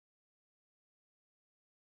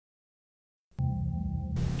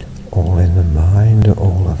All in the mind,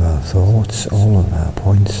 all of our thoughts, all of our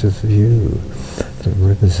points of view. The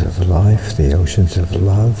rivers of life, the oceans of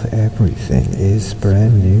love, everything is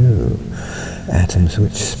brand new. Atoms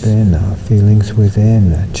which spin, our feelings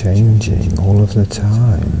within are changing all of the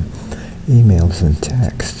time. Emails and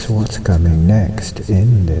texts, what's coming next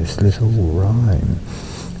in this little rhyme?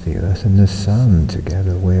 The earth and the sun,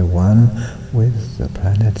 together we're one with the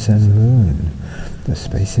planets and moon. The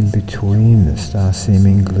space in between, the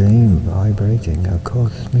star-seeming gleam, vibrating a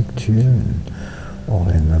cosmic tune. All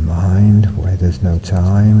in the mind, where there's no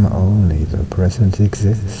time, only the present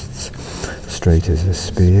exists. Straight as a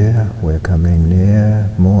spear, we're coming near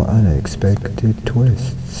more unexpected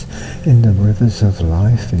twists. In the rivers of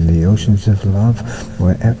life, in the oceans of love,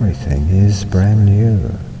 where everything is brand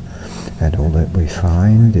new. And all that we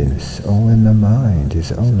find is all in the mind,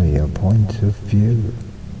 is only a point of view.